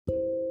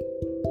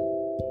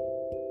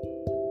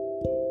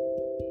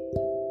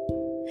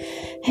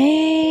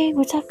Hey,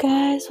 what's up,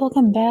 guys?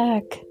 Welcome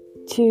back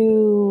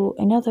to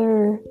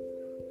another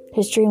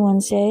History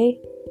Wednesday.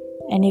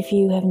 And if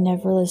you have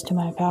never listened to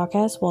my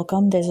podcast,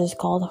 welcome. This is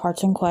called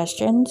Hearts and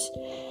Questions.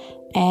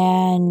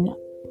 And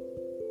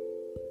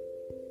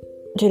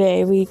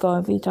today we're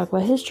going to be talking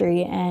about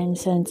history. And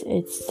since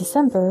it's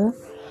December,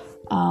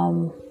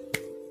 I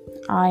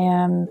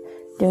am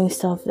doing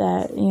stuff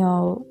that,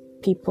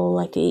 people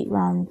like to eat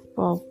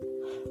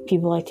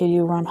people like to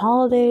do around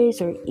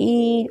holidays or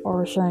eat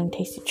or certain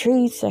tasty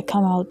treats that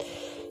come out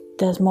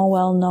that's more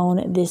well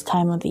known this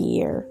time of the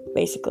year,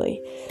 basically.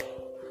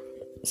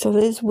 So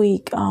this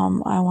week,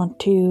 I want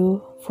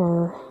to,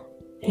 for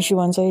History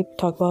Wednesday,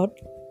 talk about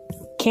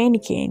candy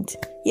canes.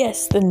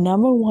 Yes, the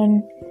number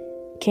one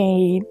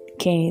candy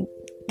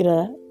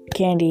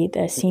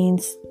that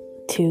seems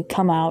to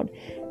come out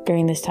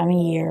during this time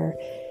of year,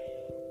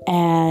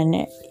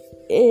 and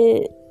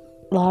a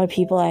lot of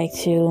people like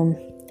to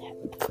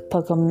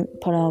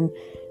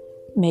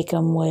make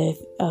them with,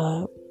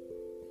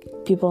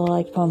 people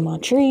like to put them on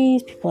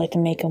trees, people like to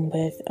make them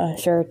with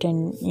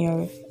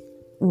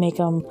make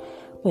them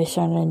with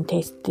certain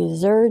tasty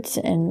desserts,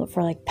 and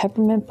for like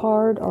peppermint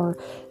part, or,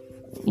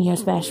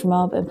 smash them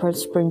up and put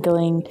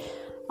sprinkling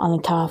on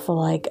the top of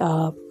like,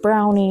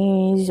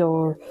 brownies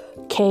or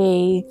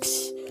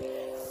cakes,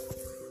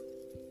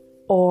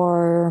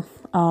 or,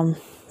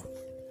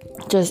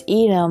 just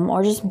eat them,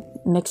 or just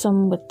mix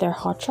them with their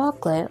hot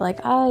chocolate, like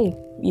I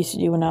used to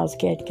do when I was a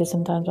kid, because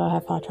sometimes I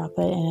have hot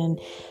chocolate and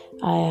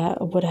I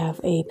would have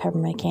a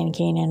peppermint candy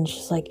cane and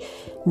just like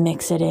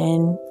mix it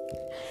in,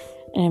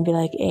 and it'd be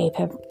like a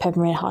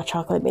peppermint hot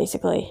chocolate,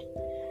 basically.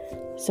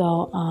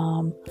 So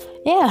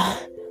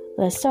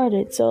let's start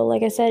it. So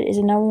like I said, it's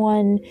number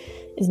one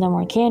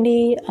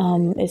candy.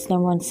 It's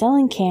number one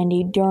selling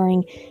candy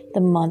during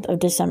the month of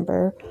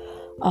December.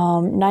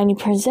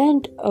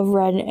 90% of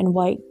red and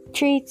white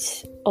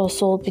treats are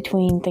sold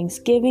between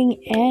Thanksgiving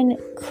and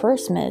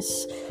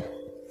Christmas.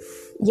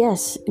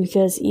 Yes,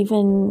 because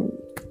even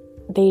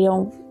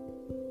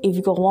if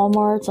you go to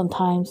Walmart,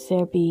 sometimes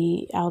they'll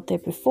be out there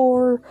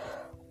before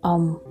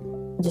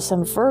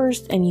December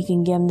 1st, and you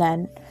can get them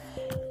then.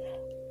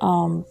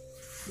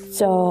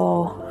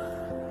 So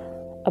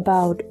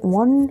about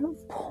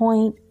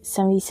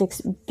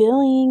 1.76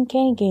 billion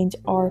candy canes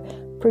are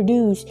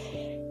produced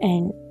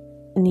in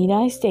the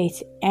United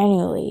States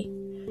annually.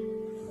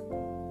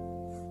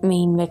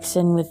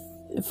 Mixing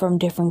from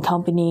different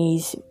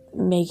companies,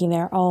 making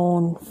their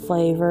own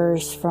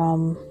flavors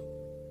from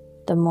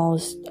the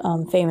most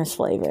famous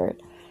flavor.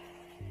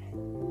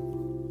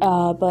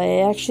 But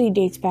it actually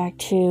dates back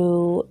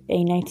to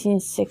a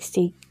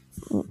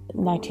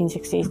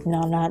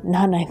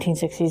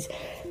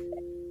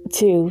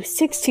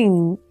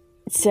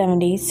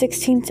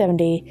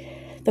 1670,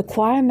 the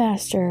choir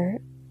master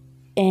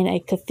in a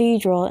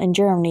cathedral in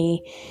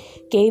Germany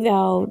gave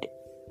out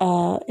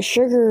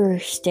sugar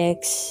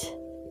sticks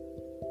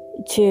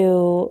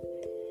to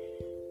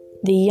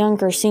the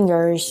younger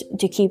singers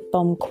to keep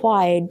them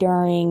quiet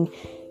during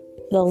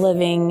the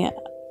living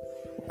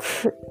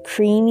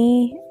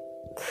creamy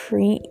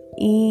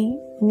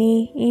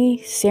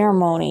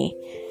ceremony.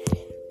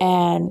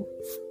 And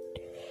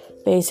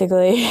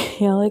basically,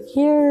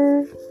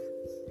 here's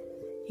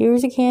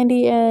a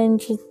candy, and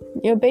just,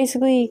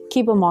 basically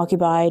keep them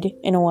occupied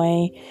in a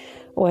way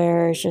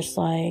where it's just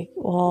like,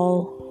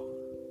 well,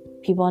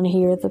 people want to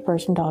hear the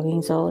person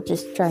talking, so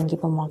just try and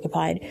keep them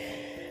occupied.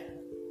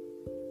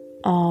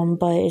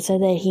 But it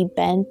said that he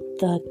bent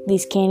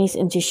these candies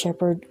into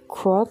shepherd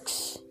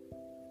crooks.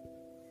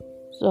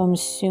 So I'm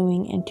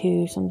assuming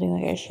into something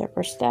like a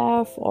shepherd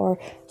staff or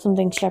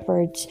something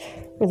shepherds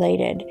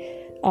related.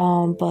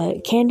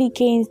 But candy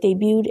canes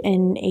debuted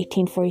in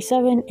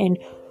 1847 in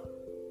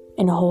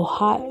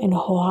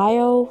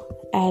Ohio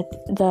at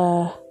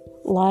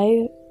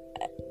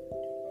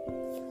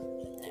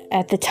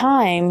the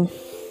time.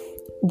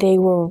 They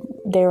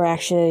were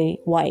actually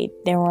white.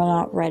 They were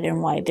not red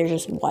and white. They're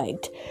just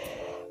white.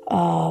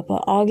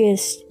 But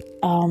August,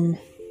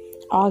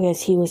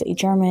 he was a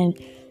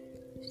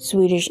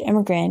German-Swedish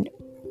immigrant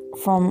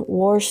from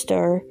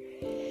Worcester.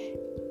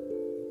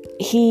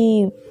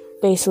 He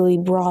basically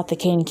brought the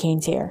candy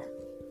canes here.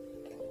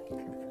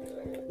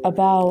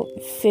 About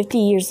 50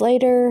 years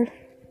later,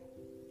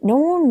 no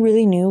one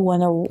really knew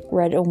when the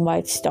red and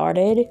white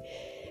started.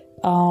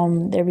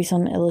 There'd be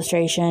some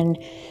illustration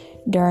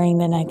during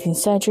the 19th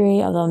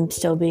century of them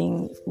still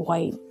being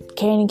white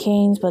candy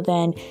canes, but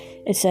then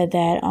it said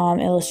that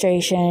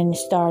illustration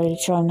started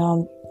showing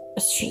them,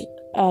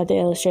 the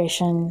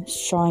illustration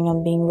showing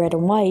them being red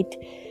and white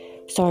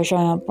started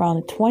showing up around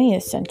the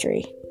 20th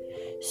century.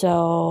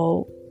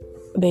 So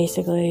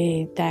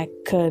basically that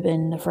could have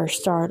been the first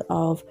start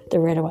of the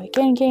red and white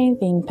candy cane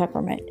being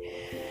peppermint.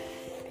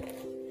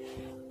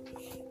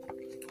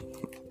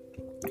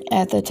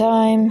 At the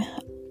time,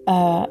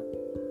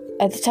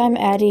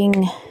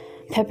 adding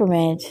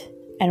peppermint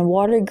and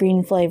water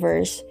green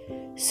flavors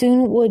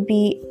soon would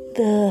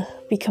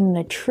become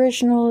the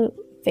traditional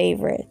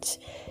favorites.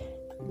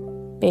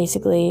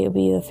 Basically, it would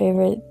be the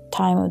favorite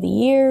time of the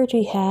year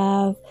to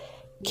have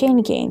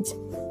candy canes.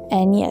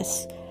 And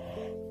yes,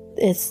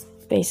 it's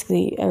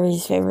basically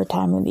everybody's favorite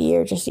time of the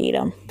year, just eat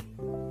them.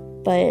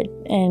 But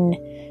in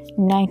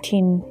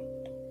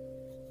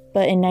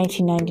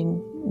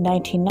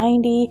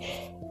 1990,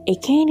 a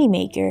candy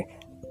maker,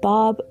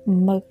 Bob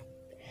McCain,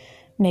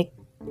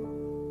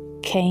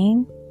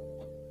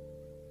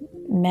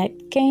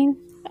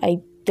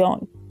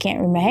 can't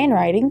read my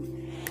handwriting,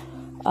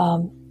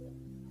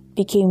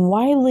 became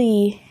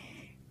widely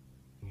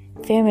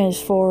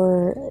famous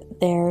for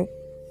their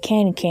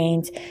candy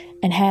canes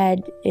and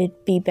had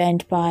it be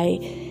bent by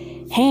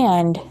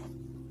hand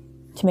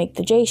to make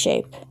the J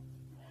shape.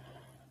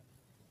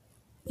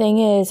 Thing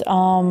is,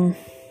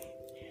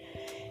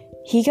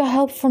 he got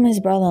help from his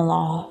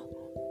brother-in-law,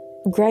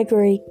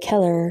 Gregory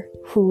Keller,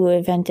 who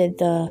invented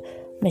the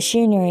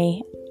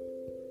machinery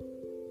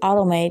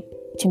automate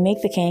to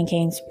make the candy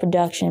canes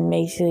production,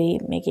 basically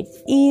make it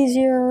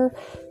easier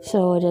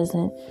so it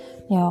doesn't,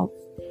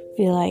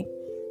 feel like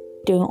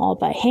doing all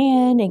by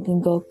hand and can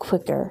go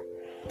quicker.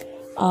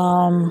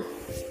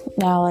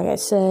 Now, like I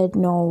said,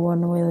 no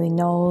one really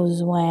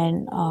knows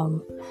when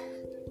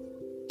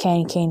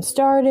candy cane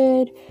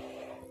started.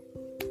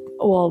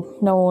 Well,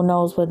 no one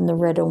knows when the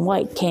red and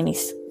white candy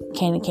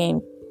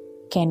cane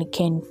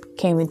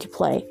came into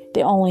play.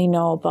 They only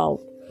know about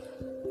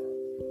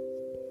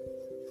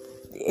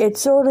it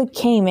sort of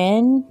came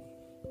in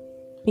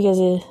because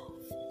it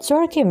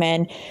sort of came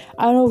in.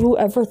 I don't know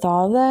whoever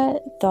thought of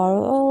that.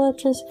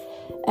 Let's just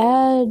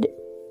add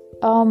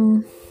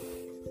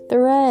the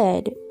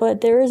red.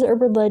 But there is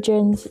urban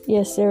legends.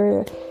 Yes,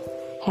 there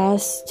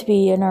has to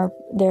be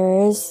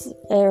there is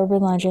an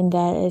urban legend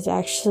that is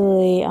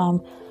actually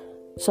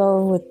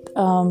sort of with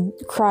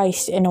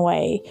Christ in a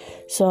way.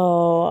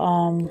 So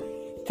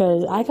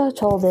because I got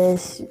told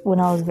this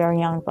when I was very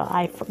young, but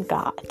I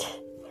forgot.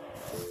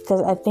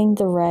 Because I think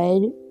the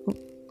red,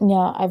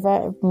 if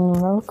I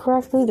remember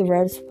correctly, the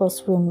red is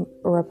supposed to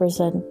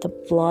represent the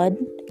blood.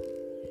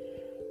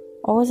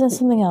 Or was it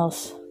something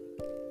else?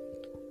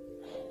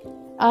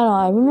 I don't know.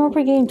 I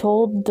remember getting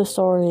told the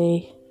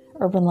story,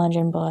 urban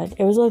legend, but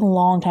it was like a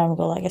long time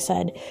ago, like I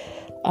said.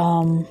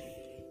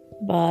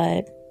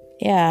 But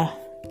yeah,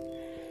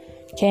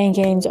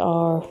 candy canes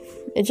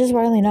it's just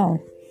widely known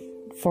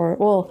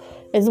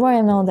it's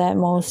widely known that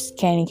most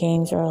candy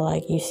canes are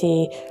like you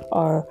see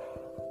are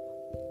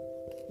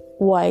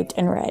white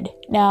and red.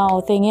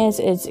 Now, the thing is,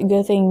 it's a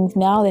good thing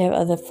now they have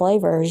other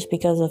flavors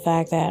because of the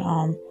fact that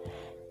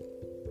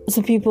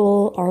some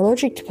people are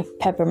allergic to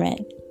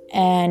peppermint,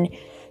 and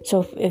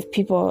so if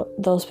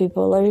those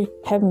people allergic to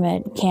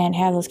peppermint can't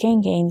have those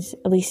candy canes,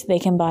 at least they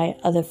can buy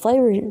other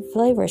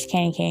flavors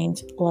candy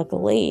canes.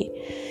 Luckily,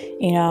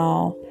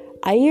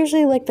 I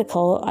usually like the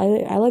color.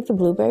 I like the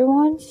blueberry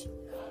ones,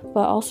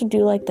 but I also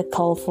do like the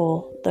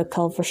colorful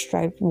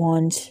striped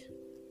ones.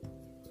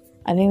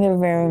 I think they're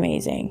very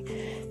amazing.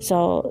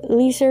 So at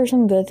least there's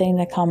some good things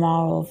that come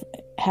out of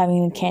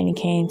having the candy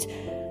canes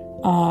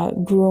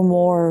grew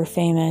more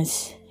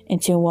famous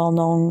into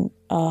well-known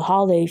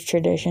holiday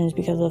traditions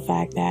because of the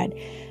fact that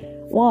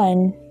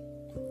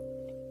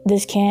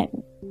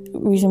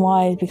reason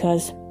why is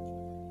because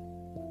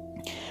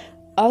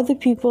other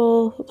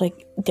people,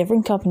 like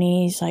different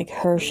companies like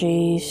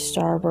Hershey's,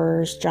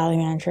 Starburst, Jolly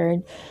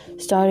Rancher,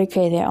 started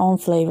creating their own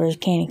flavors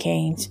candy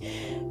canes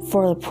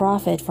for the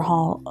profit for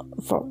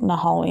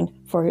not Halloween,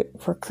 for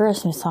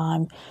Christmas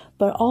time,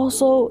 but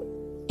also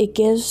it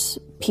gives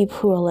people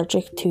who are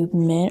allergic to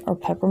mint or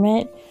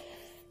peppermint,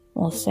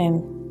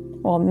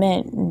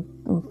 mint and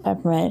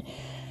peppermint,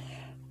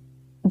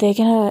 they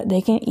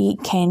can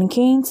eat candy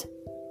canes,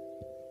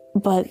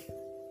 but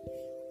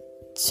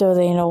so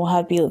they don't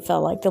have to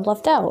feel like they're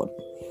left out.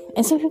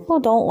 And some people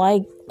don't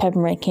like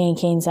peppermint candy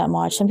canes that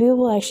much. Some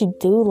people actually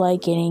do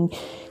like getting,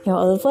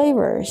 other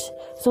flavors.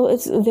 So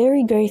it's a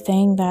very great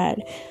thing that,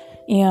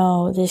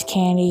 this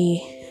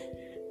candy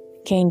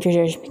cane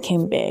tradition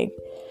became big.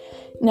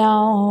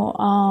 Now,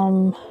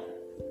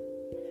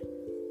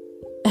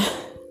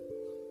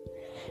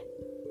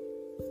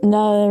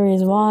 another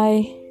reason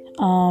why,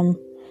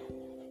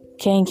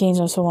 candy canes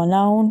are so well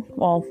known.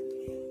 Well,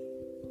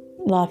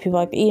 a lot of people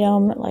like to eat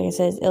them. Like I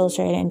said, it's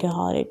illustrated into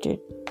holiday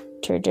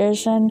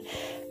tradition.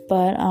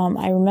 But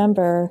I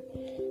remember,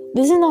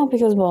 this is not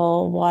because,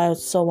 why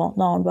it's so well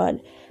known, but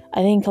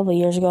I think a couple of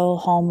years ago,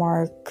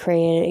 Hallmark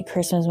created a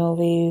Christmas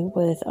movie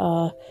with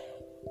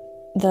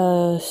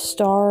the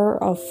star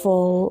of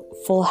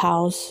Full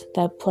House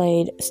that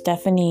played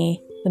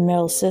Stephanie, the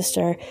middle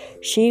sister.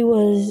 She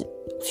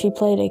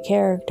played a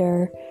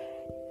character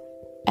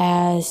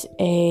as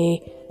a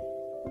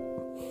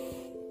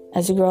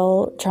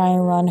girl trying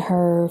to run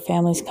her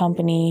family's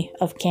company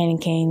of candy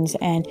canes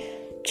and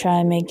try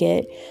and make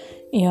it,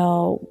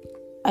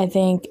 I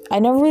think, I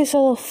never really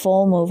saw the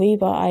full movie,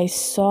 but I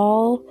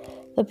saw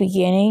the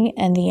beginning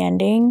and the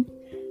ending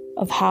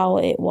of how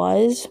it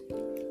was.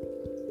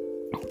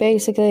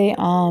 Basically,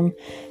 trying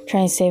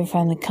to save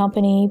from the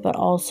company, but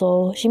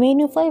also she made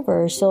new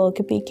flavors, so it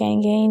could be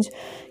candy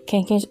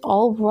canes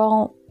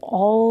all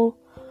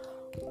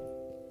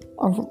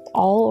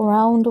all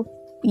around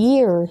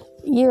year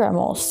at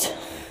most.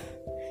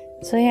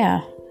 So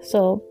yeah,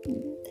 so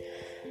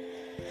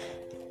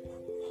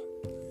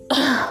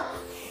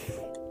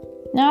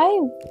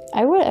now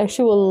I would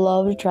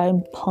love to try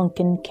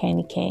pumpkin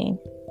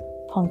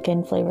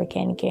flavor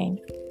candy cane.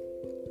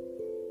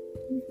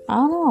 I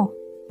don't know.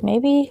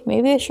 Maybe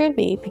it should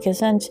be, because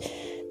since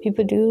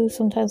people do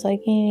sometimes like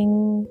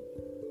eating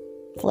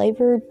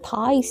flavored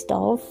pie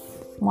stuff,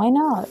 why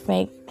not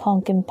make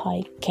pumpkin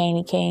pie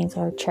candy canes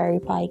or cherry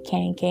pie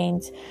candy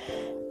canes?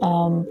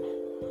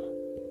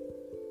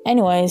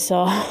 Anyway,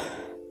 so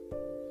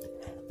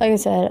like I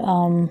said,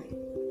 my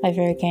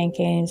favorite candy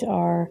canes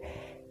are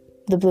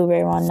the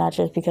blueberry one, not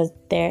just because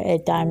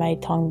it dyed my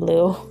tongue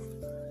blue.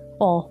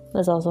 Well,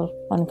 that's also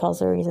one cause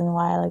the reason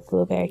why I like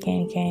blueberry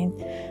candy cane.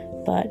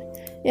 But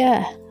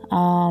yeah,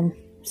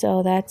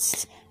 so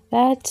that's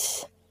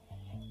that.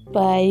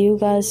 But you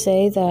guys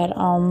say that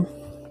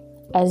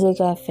as it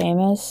got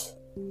famous,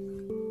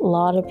 a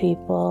lot of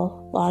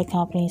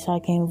companies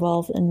started getting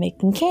involved in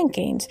making candy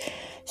canes.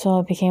 So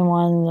it became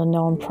one of the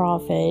known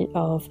profit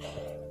of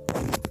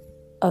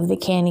the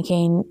candy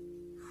cane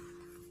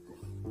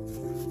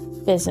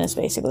business,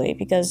 basically,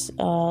 because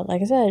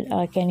like I said,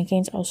 candy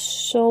canes are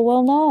so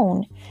well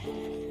known.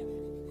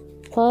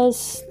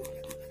 Plus,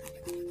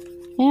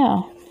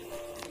 yeah.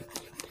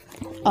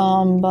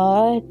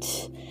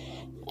 But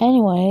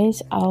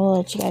anyways, I will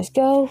let you guys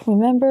go.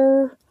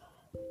 Remember,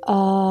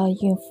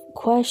 if you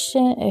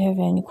have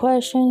any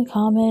questions,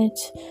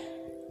 comments,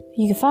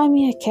 you can find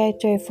me at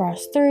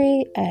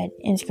Character3 at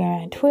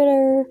Instagram and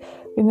Twitter.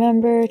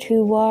 Remember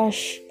to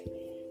wash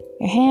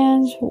your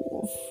hands,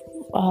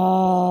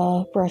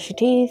 brush your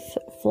teeth,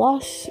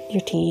 floss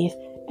your teeth,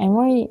 and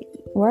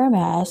wear a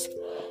mask.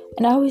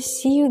 And I will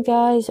see you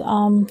guys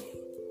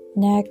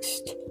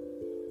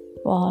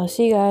I'll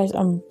see you guys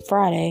on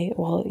Friday.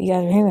 Well, you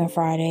guys are hearing me on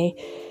Friday,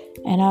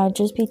 and I'll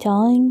just be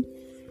talking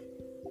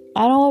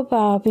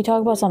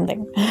about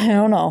something. I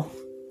don't know.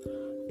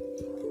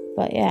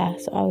 But yeah,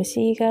 so I will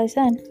see you guys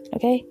then.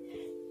 Okay?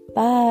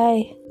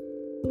 Bye.